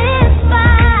is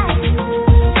fight.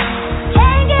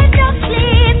 Can't get no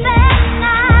sleep at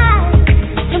night.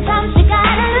 Sometimes you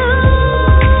gotta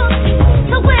lose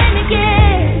to win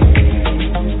again.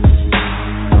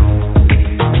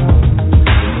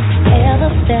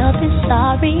 Ever felt this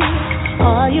sorry?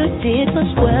 All you did was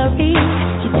worry.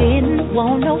 You didn't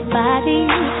want nobody.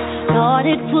 Thought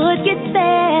it would get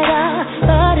better,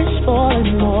 but it's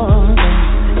falling more.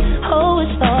 Oh,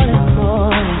 it's falling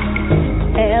more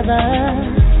than ever.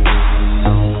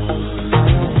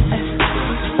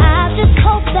 I just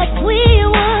hope that we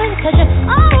would, 'cause you're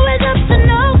always up to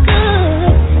no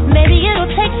good. Maybe it'll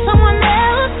take someone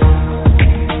else.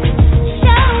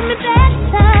 Show me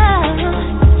better.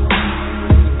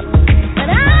 But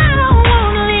I don't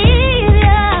wanna leave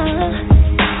you.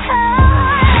 Hey,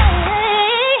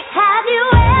 have you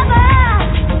ever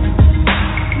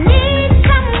need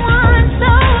someone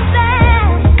so bad,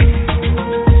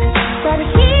 but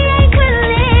he ain't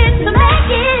willing to make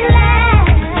it last?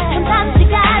 Sometimes you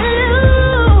gotta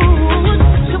lose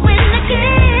to win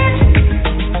again.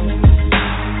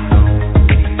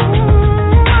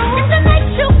 If it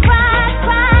makes you cry,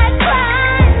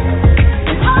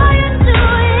 and all you do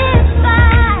is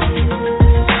fight.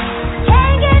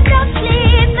 Can't get no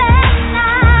sleep at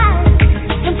night.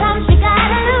 Sometimes you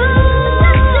gotta lose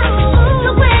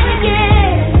to win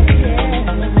again.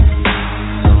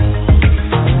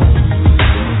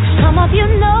 Some of you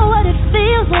know what it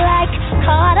feels like,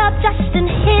 caught up just in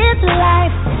his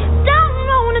life. Don't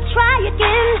wanna try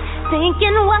again,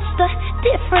 thinking what's the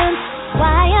difference?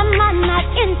 Why am I not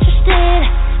interested?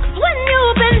 'Cause when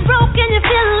you've been broken, you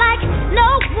feel like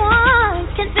no one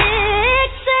can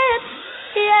fix it.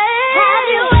 Yeah. Have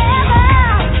you ever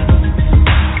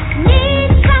need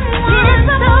someone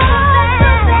so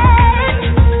bad,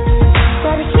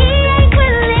 but he ain't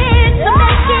willing to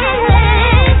make it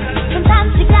last?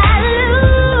 Sometimes you gotta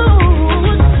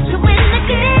lose to win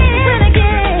again.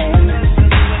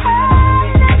 Oh,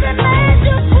 does it make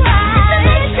you cry? Does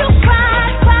it make you cry?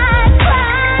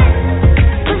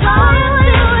 'Cause all you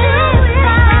do is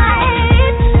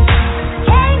fight.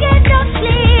 Can't get no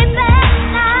sleep at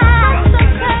night.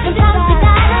 Sometimes you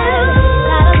gotta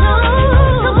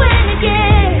lose to win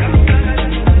again.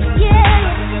 Yeah.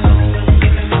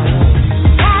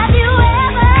 Have you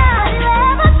ever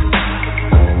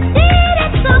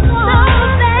needed someone so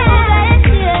bad,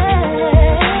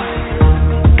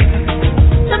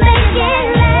 to make it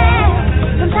last?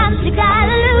 Sometimes you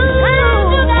gotta lose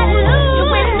to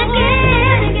win again.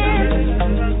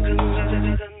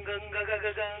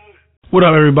 What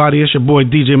up, everybody? It's your boy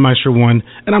DJ Maestro One,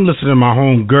 and I'm listening to my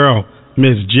home girl,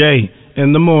 Miss J,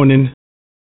 in the morning.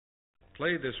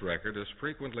 Play this record as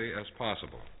frequently as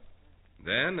possible.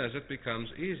 Then, as it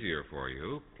becomes easier for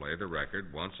you, play the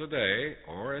record once a day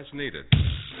or as needed.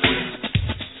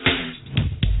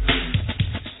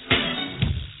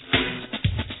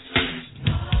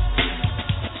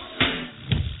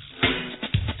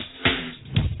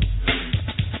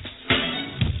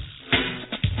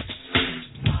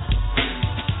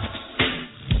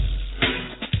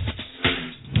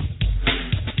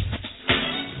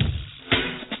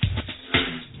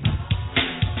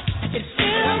 It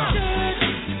feels good,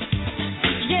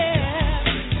 yeah.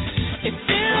 It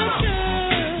feels good.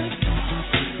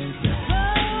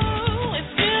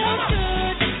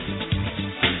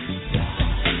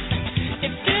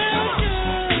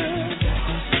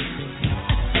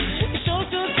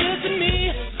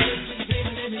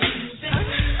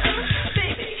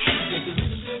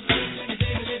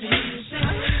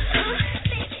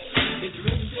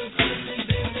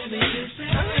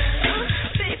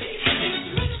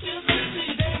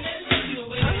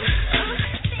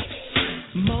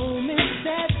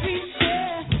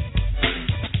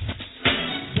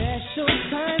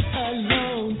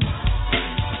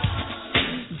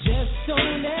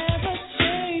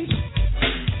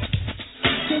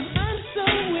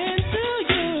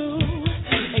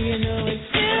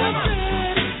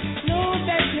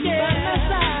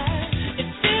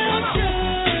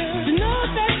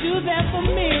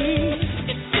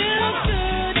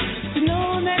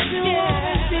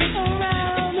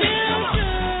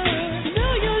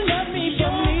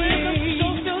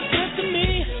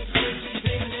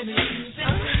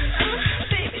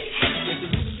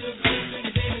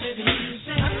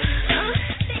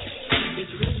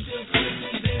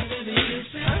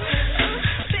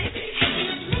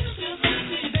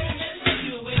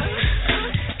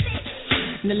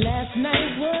 the last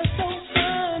night was so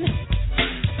fun.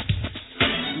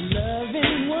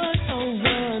 Loving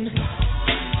one-on-one.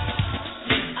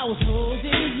 I was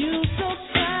holding you so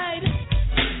tight.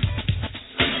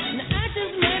 Now I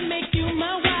just might make you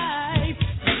my wife.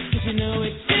 'Cause you know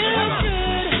it feels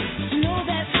good to know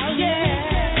that I'll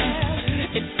yeah.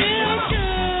 It feels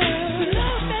good to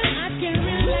know that I can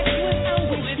relax when I'm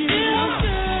with you. It feels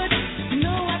good to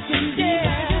know I can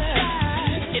yeah.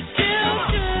 It feels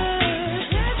good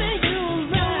having you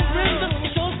around.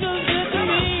 It feels so good to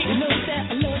me. You know that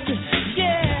I love you,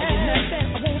 yeah. You know that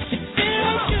I want you. It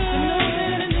feels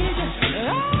good to know that I need you.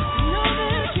 Oh, know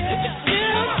that yeah. It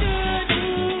feels good,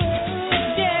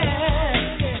 yeah.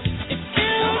 It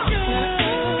feels good.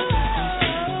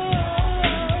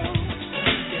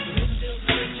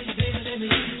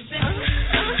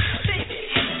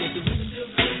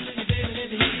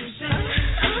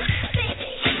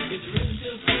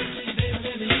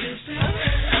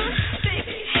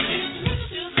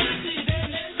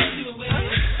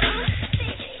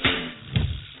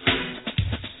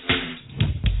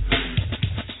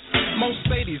 Most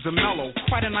ladies are mellow,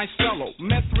 quite a nice fellow.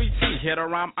 Met 3T, hit a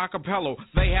rhyme a cappella.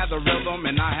 They had the rhythm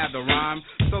and I had the rhyme.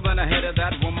 So then I hit it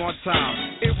that one more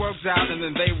time. It works out and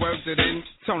then they worked it in.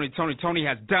 Tony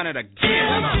has done it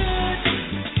again.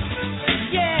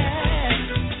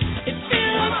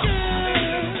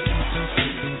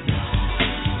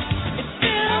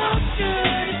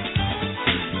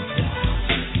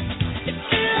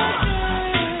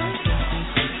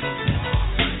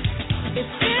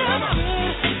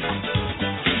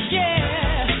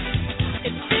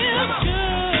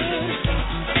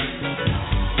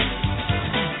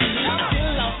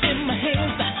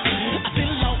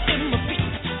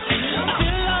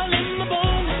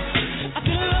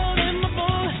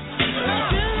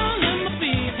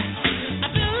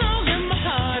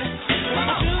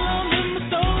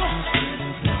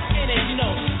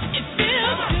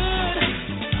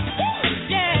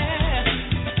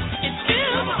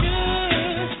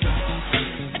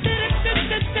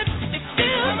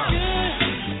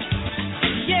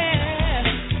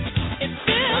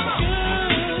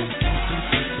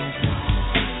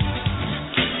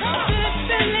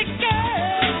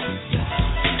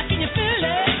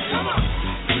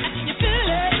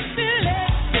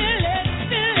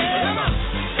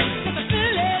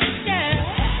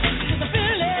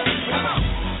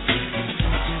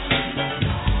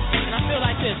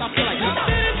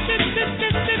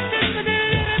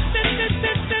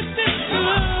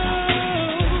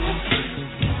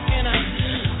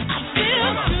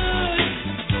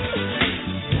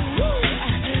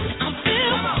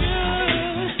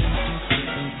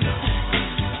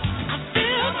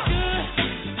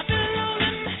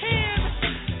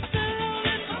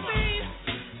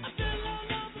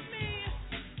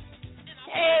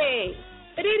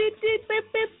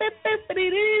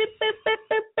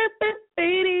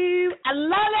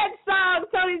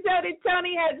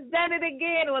 Tony has done it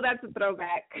again. Well, that's a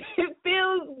throwback. It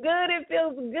feels good. It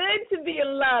feels good to be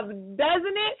in love,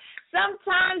 doesn't it?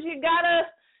 Sometimes you gotta,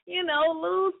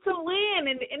 lose to win.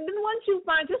 And then once you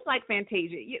find, just like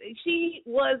Fantasia, she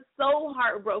was so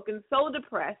heartbroken, so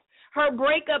depressed. Her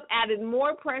breakup added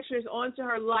more pressures onto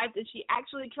her life that she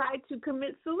actually tried to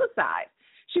commit suicide.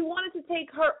 She wanted to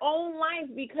take her own life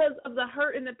because of the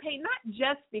hurt and the pain, not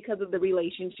just because of the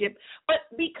relationship, but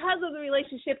because of the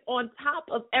relationship on top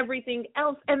of everything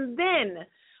else. And then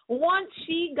once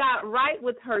she got right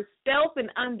with herself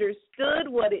and understood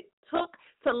what it took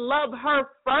to love her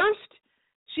first,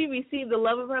 she received the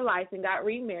love of her life and got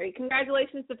remarried.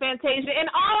 Congratulations to Fantasia and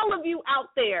all of you out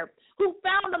there who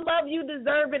found the love you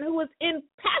deserve and who was in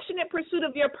passionate pursuit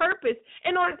of your purpose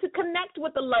in order to connect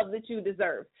with the love that you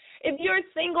deserve. If you're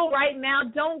single right now,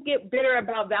 don't get bitter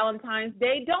about Valentine's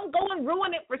Day. Don't go and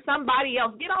ruin it for somebody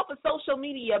else. Get off of social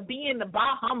media being the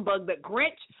bah humbug, the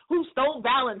Grinch who stole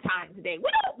Valentine's Day. We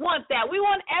don't want that. We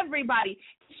want everybody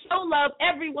to show love,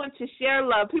 everyone to share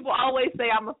love. People always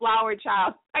say I'm a flower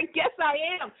child. I guess I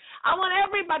am. I want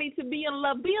everybody to be in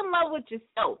love. Be in love with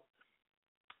yourself.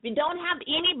 If you don't have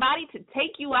anybody to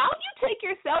take you out, you take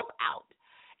yourself out.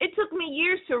 It took me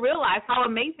years to realize how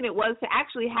amazing it was to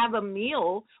actually have a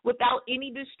meal without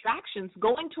any distractions.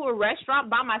 Going to a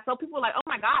restaurant by myself, people are like, oh,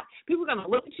 my God, people are going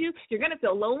to look at you. You're going to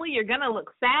feel lonely. You're going to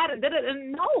look sad.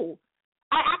 And no,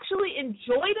 I actually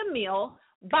enjoyed a meal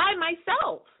by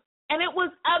myself. And it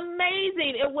was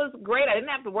amazing. It was great. I didn't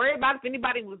have to worry about if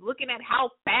anybody was looking at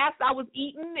how fast I was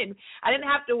eating, and I didn't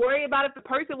have to worry about if the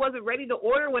person wasn't ready to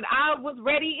order when I was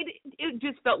ready. It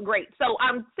just felt great. So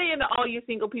I'm saying to all you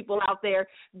single people out there,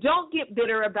 don't get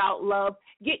bitter about love.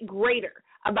 Get greater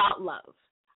about love.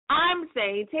 I'm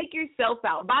saying take yourself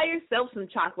out. Buy yourself some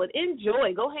chocolate.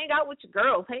 Enjoy. Go hang out with your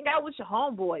girls. Hang out with your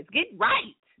homeboys. Get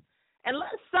right. And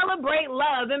let's celebrate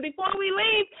love. And before we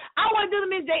leave, I want to do the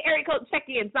Ms. J area code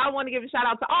check-in. So I want to give a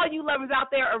shout-out to all you lovers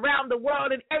out there around the world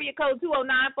in area code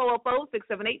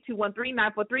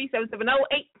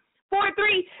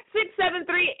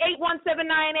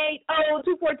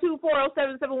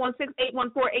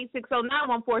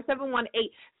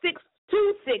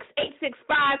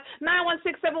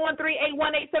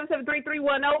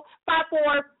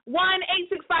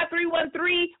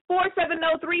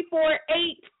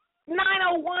 209-486-782-1076-814-718-622-686-541-865-313-470-340-541-865-313-480-348.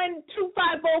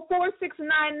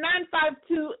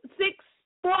 901-250-4699-952-6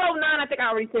 409. I think I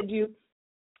already said you.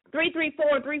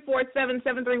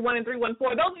 334-347-731 and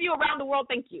 314. Those of you around the world,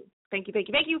 thank you. Thank you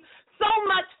so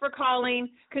much for calling.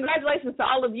 Congratulations to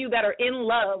all of you that are in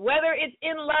love, whether it's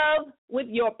in love with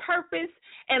your purpose,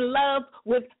 in love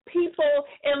with people,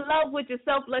 in love with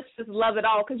yourself. Let's just love it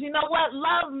all, because you know what?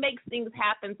 Love makes things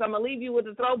happen. So I'm going to leave you with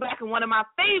a throwback in one of my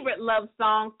favorite love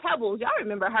songs, Pebbles. Y'all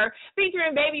remember her,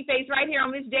 featuring Babyface right here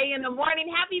on Miss J in the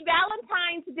Morning. Happy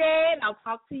Valentine's Day, and I'll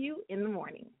talk to you in the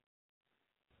morning.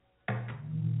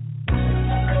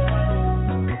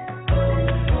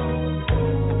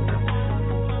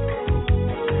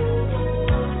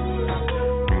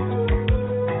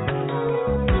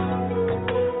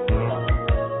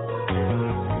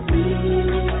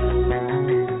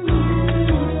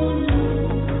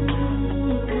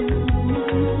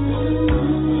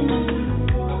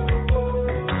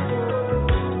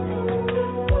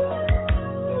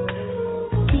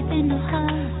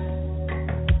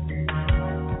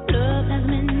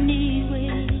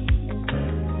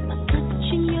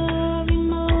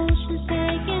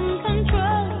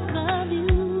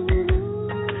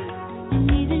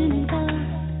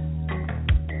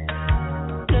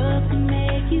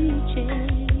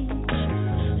 Change.